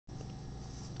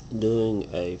doing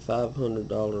a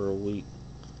 $500 a week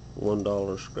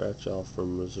 $1 scratch off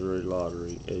from Missouri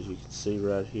Lottery. As you can see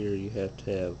right here, you have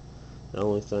to have, the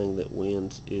only thing that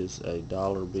wins is a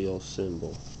dollar bill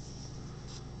symbol.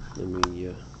 Let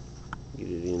me get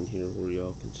it in here where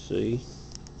y'all can see.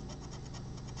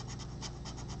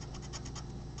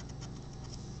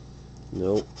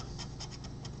 Nope.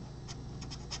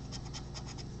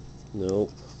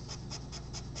 Nope.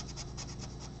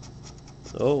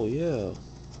 Oh yeah,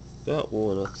 got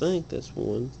one. I think that's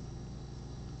one.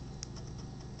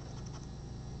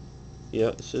 Yeah,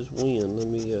 it says win. Let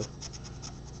me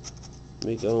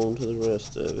go on to the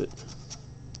rest of it,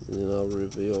 and then I'll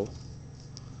reveal.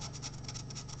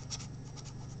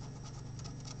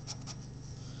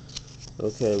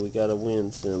 Okay, we got a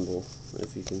win symbol.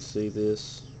 If you can see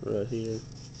this right here.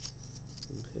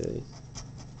 Okay.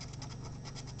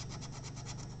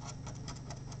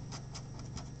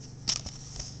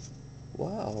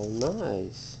 Wow,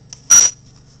 nice.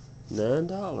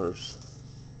 $9.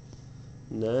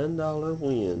 $9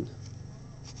 win.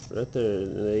 Right there,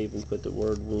 and they even put the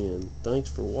word win. Thanks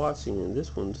for watching, and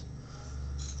this one's,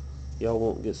 y'all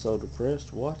won't get so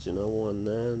depressed watching. I won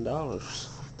 $9.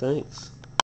 Thanks.